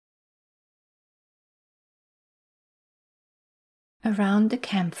around the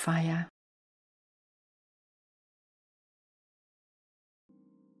campfire.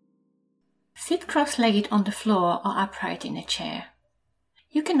 Sit cross-legged on the floor or upright in a chair.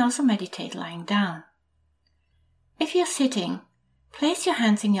 You can also meditate lying down. If you're sitting, place your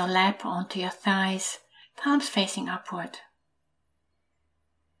hands in your lap or onto your thighs, palms facing upward.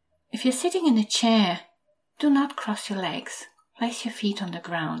 If you're sitting in a chair, do not cross your legs. Place your feet on the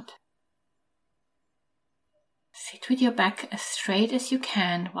ground. Sit with your back as straight as you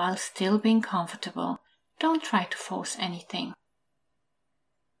can while still being comfortable. Don't try to force anything.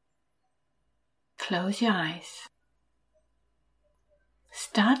 Close your eyes.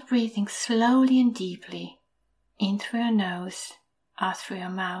 Start breathing slowly and deeply, in through your nose, out through your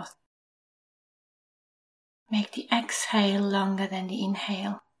mouth. Make the exhale longer than the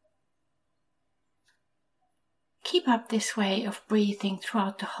inhale. Keep up this way of breathing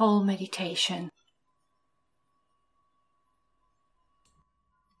throughout the whole meditation.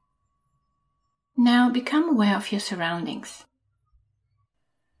 Now become aware of your surroundings.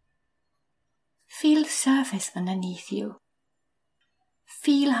 Feel the surface underneath you.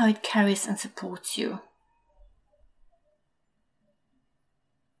 Feel how it carries and supports you.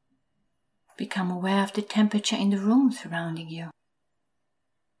 Become aware of the temperature in the room surrounding you.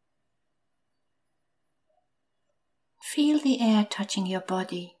 Feel the air touching your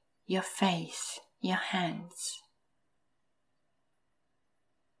body, your face, your hands.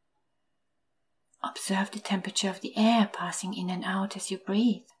 Observe the temperature of the air passing in and out as you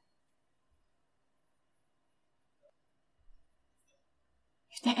breathe.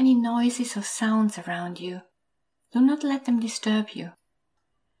 If there are any noises or sounds around you, do not let them disturb you.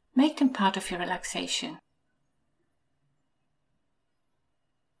 Make them part of your relaxation.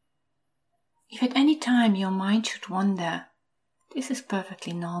 If at any time your mind should wander, this is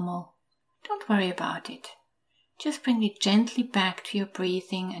perfectly normal. Don't worry about it. Just bring it gently back to your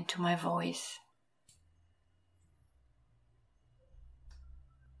breathing and to my voice.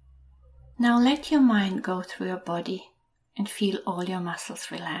 Now let your mind go through your body and feel all your muscles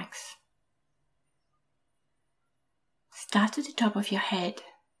relax. Start at the top of your head.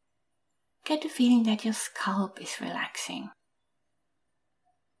 Get the feeling that your scalp is relaxing.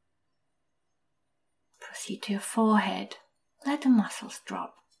 Proceed to your forehead. Let the muscles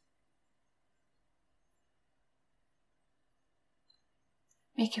drop.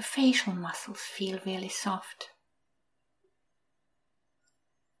 Make your facial muscles feel really soft.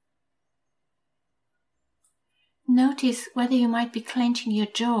 Notice whether you might be clenching your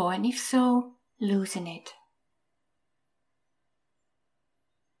jaw, and if so, loosen it.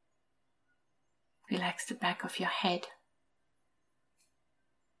 Relax the back of your head.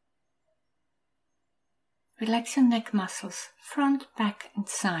 Relax your neck muscles, front, back and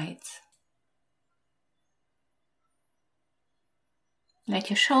sides. Let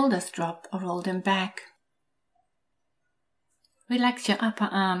your shoulders drop or roll them back. Relax your upper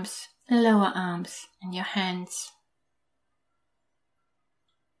arms, lower arms and your hands.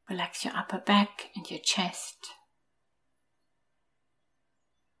 Relax your upper back and your chest.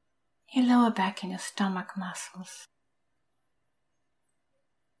 Your lower back and your stomach muscles.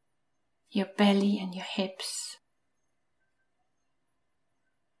 Your belly and your hips.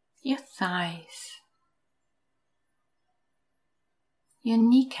 Your thighs. Your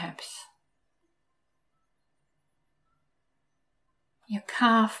kneecaps. Your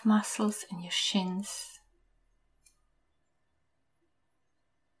calf muscles and your shins.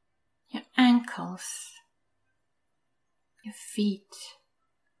 Your ankles. Your feet.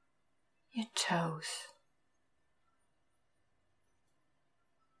 Your toes.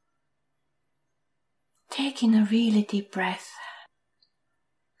 Take in a really deep breath,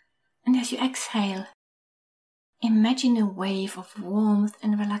 and as you exhale, imagine a wave of warmth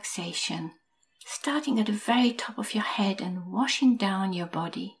and relaxation, starting at the very top of your head and washing down your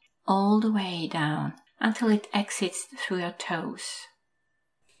body, all the way down, until it exits through your toes,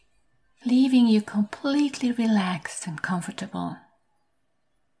 leaving you completely relaxed and comfortable.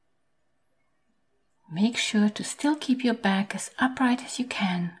 Make sure to still keep your back as upright as you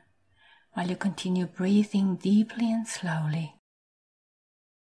can, while you continue breathing deeply and slowly.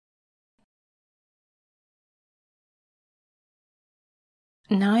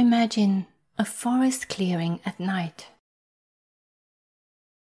 Now imagine a forest clearing at night.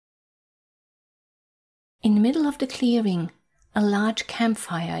 In the middle of the clearing, a large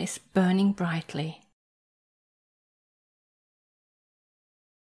campfire is burning brightly.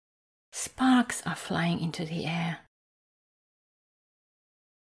 Sparks are flying into the air.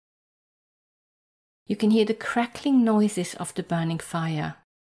 You can hear the crackling noises of the burning fire.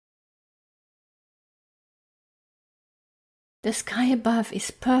 The sky above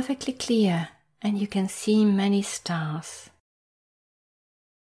is perfectly clear and you can see many stars.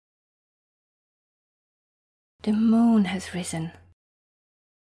 The moon has risen.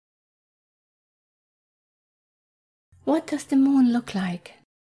 What does the moon look like?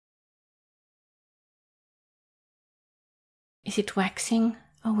 Is it waxing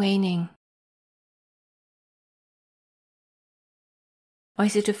or waning? Or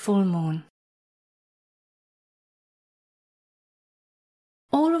is it a full moon?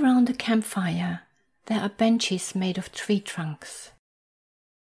 All around the campfire there are benches made of tree trunks.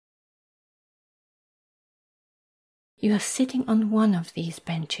 You are sitting on one of these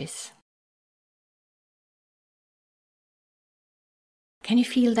benches. Can you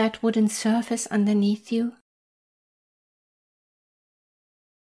feel that wooden surface underneath you?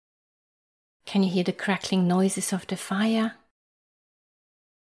 Can you hear the crackling noises of the fire?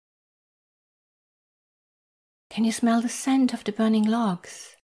 Can you smell the scent of the burning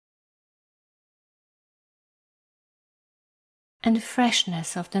logs? And the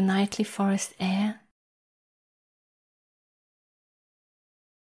freshness of the nightly forest air?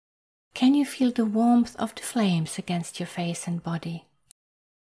 Can you feel the warmth of the flames against your face and body?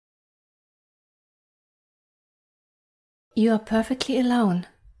 You are perfectly alone,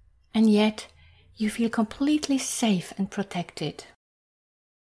 and yet you feel completely safe and protected.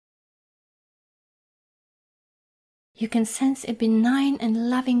 You can sense a benign and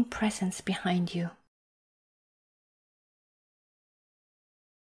loving presence behind you.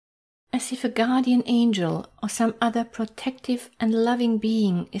 As if a guardian angel or some other protective and loving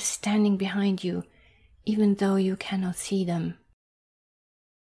being is standing behind you, even though you cannot see them.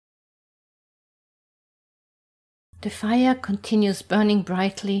 The fire continues burning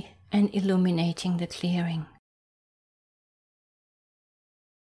brightly and illuminating the clearing.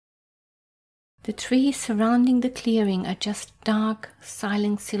 The trees surrounding the clearing are just dark,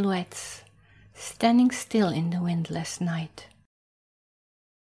 silent silhouettes, standing still in the windless night.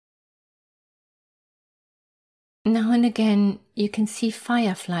 Now and again you can see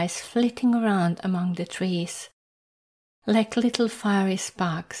fireflies flitting around among the trees, like little fiery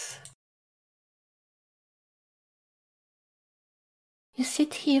sparks. You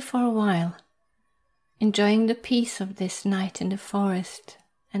sit here for a while, enjoying the peace of this night in the forest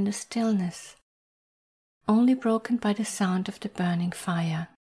and the stillness, only broken by the sound of the burning fire.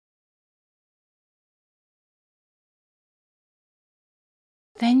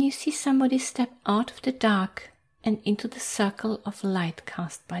 Then you see somebody step out of the dark and into the circle of light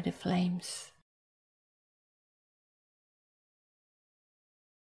cast by the flames.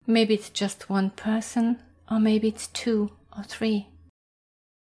 Maybe it's just one person, or maybe it's 2 or 3.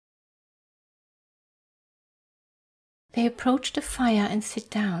 They approach the fire and sit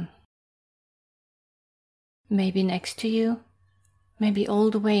down. Maybe next to you, maybe all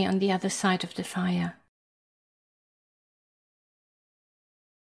the way on the other side of the fire.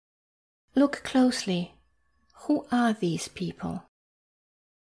 Look closely. Who are these people?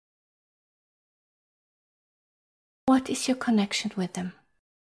 What is your connection with them?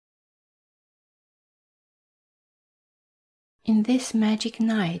 In this magic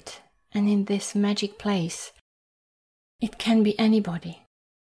night and in this magic place, it can be anybody.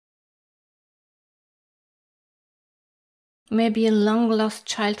 Maybe a long-lost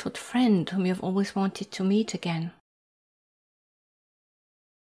childhood friend whom you've always wanted to meet again.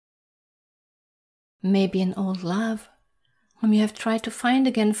 Maybe an old love whom you have tried to find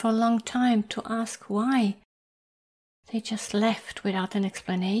again for a long time to ask why. They just left without an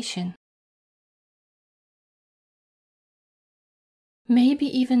explanation. Maybe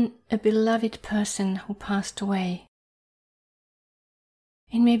even a beloved person who passed away.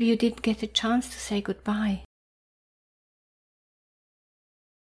 And maybe you didn't get a chance to say goodbye.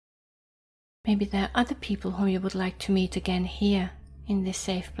 Maybe there are other people whom you would like to meet again here in this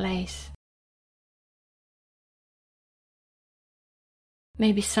safe place.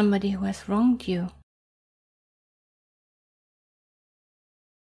 Maybe somebody who has wronged you.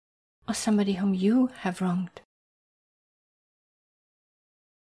 Or somebody whom you have wronged.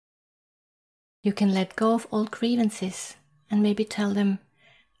 You can let go of old grievances and maybe tell them,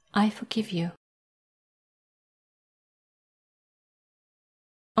 I forgive you.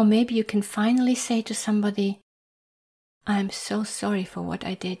 Or maybe you can finally say to somebody, I am so sorry for what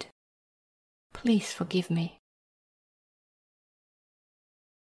I did. Please forgive me.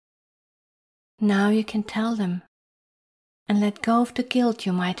 Now you can tell them and let go of the guilt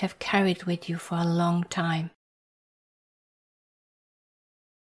you might have carried with you for a long time.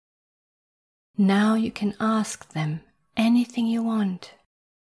 Now you can ask them anything you want.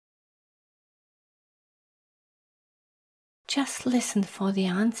 Just listen for the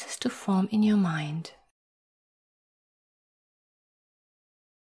answers to form in your mind.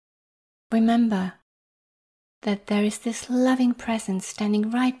 Remember that there is this loving presence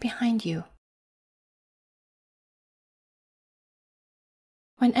standing right behind you.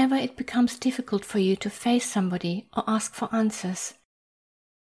 Whenever it becomes difficult for you to face somebody or ask for answers,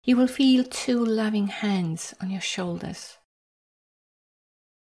 you will feel two loving hands on your shoulders.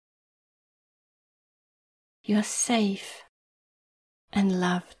 You are safe and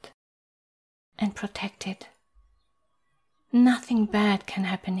loved and protected. Nothing bad can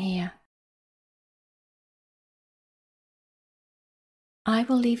happen here. I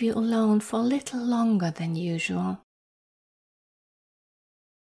will leave you alone for a little longer than usual,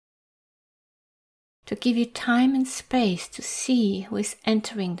 to give you time and space to see who is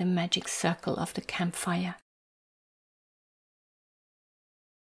entering the magic circle of the campfire.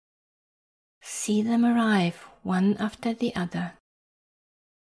 See them arrive one after the other.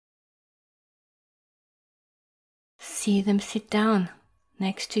 See them sit down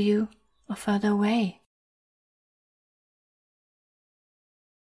next to you or further away.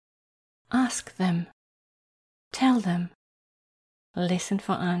 Ask them, tell them, listen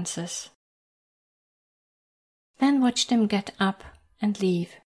for answers. Then watch them get up and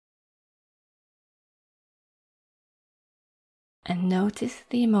leave. And notice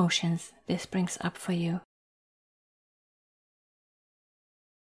the emotions this brings up for you.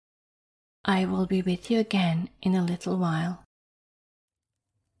 I will be with you again in a little while.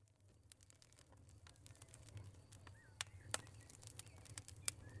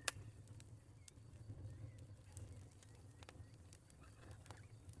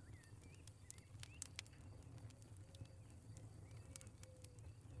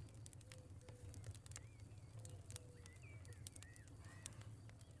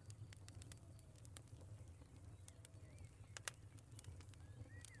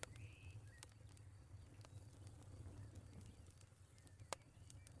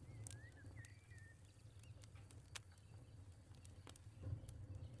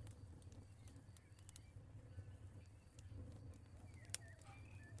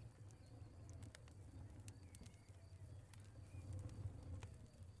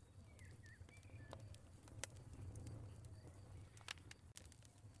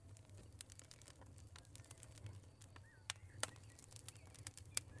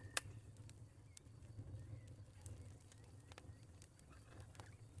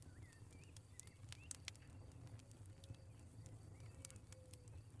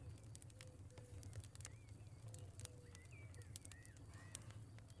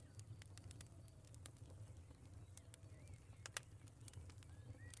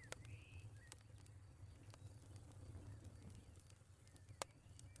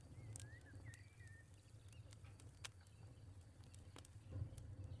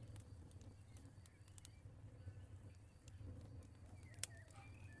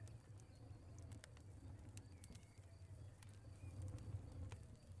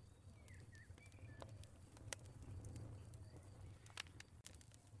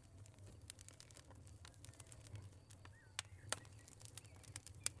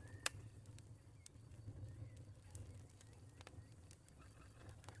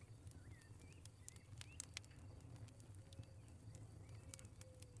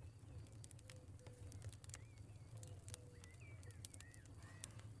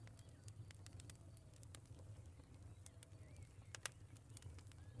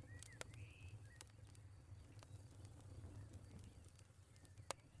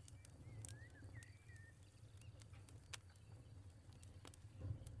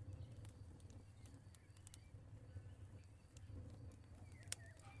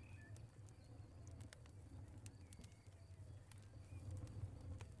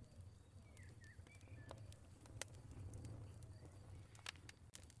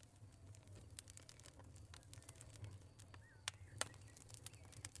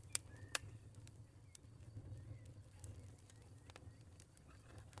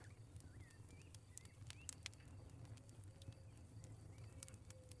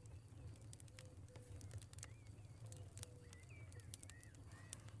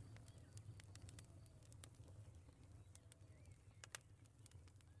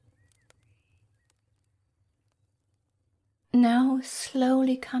 Now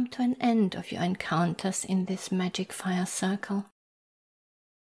slowly come to an end of your encounters in this magic fire circle.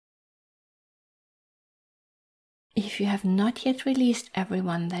 If you have not yet released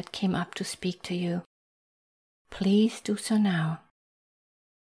everyone that came up to speak to you, please do so now.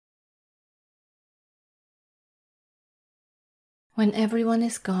 When everyone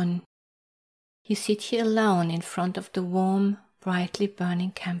is gone, You sit here alone in front of the warm, brightly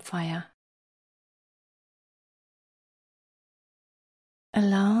burning campfire.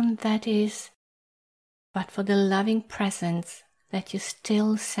 Alone, that is, but for the loving presence that you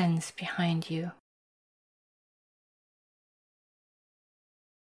still sense behind you.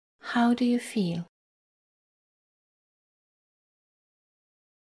 How do you feel?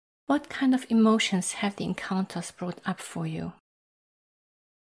 What kind of emotions have the encounters brought up for you?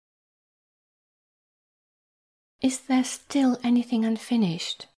 Is there still anything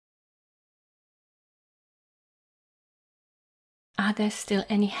unfinished? Are there still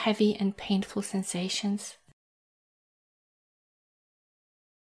any heavy and painful sensations?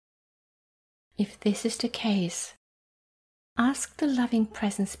 If this is the case, ask the loving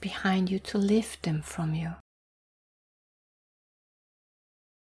presence behind you to lift them from you.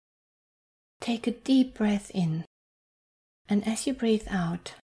 Take a deep breath in, and as you breathe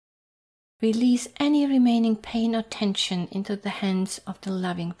out, release any remaining pain or tension into the hands of the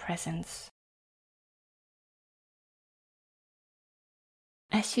loving presence.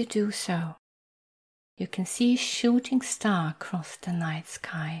 As you do so, you can see a shooting star across the night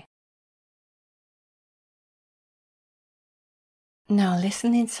sky. Now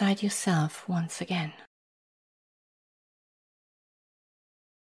listen inside yourself once again.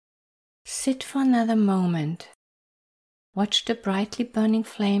 Sit for another moment. Watch the brightly burning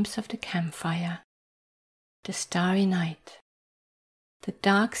flames of the campfire, the starry night, the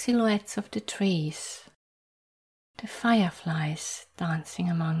dark silhouettes of the trees, the fireflies dancing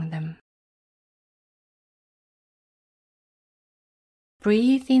among them.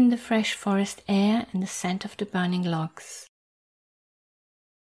 Breathe in the fresh forest air and the scent of the burning logs.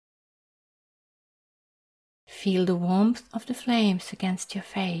 Feel the warmth of the flames against your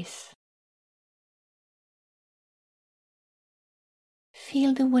face.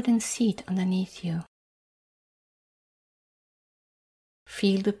 Feel the wooden seat underneath you.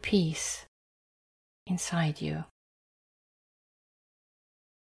 Feel the peace inside you.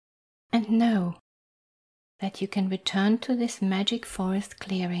 And know that you can return to this magic forest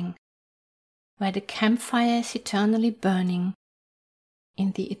clearing where the campfire is eternally burning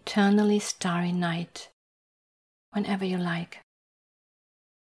in the eternally starry night whenever you like.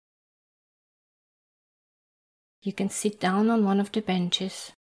 You can sit down on one of the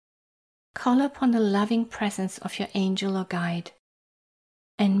benches, call upon the loving presence of your angel or guide,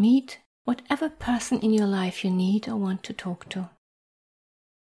 and meet whatever person in your life you need or want to talk to.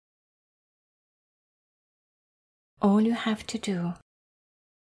 All you have to do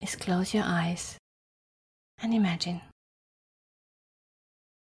is close your eyes and imagine.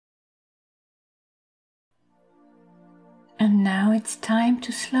 And now it's time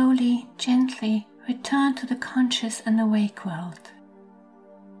to slowly, gently return to the conscious and awake world.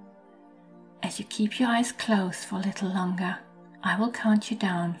 As you keep your eyes closed for a little longer, I will count you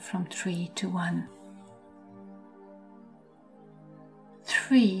down from 3 to 1.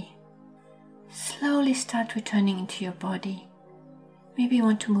 3. Slowly start returning into your body. Maybe you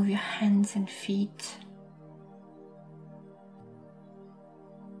want to move your hands and feet.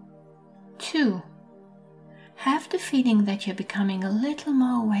 2. Have the feeling that you're becoming a little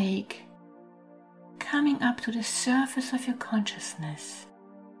more awake, coming up to the surface of your consciousness.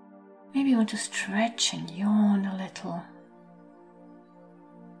 Maybe you want to stretch and yawn a little.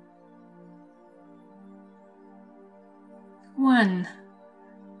 1.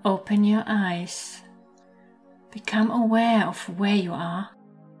 Open your eyes. Become aware of where you are.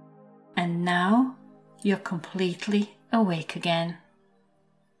 And now you're completely awake again.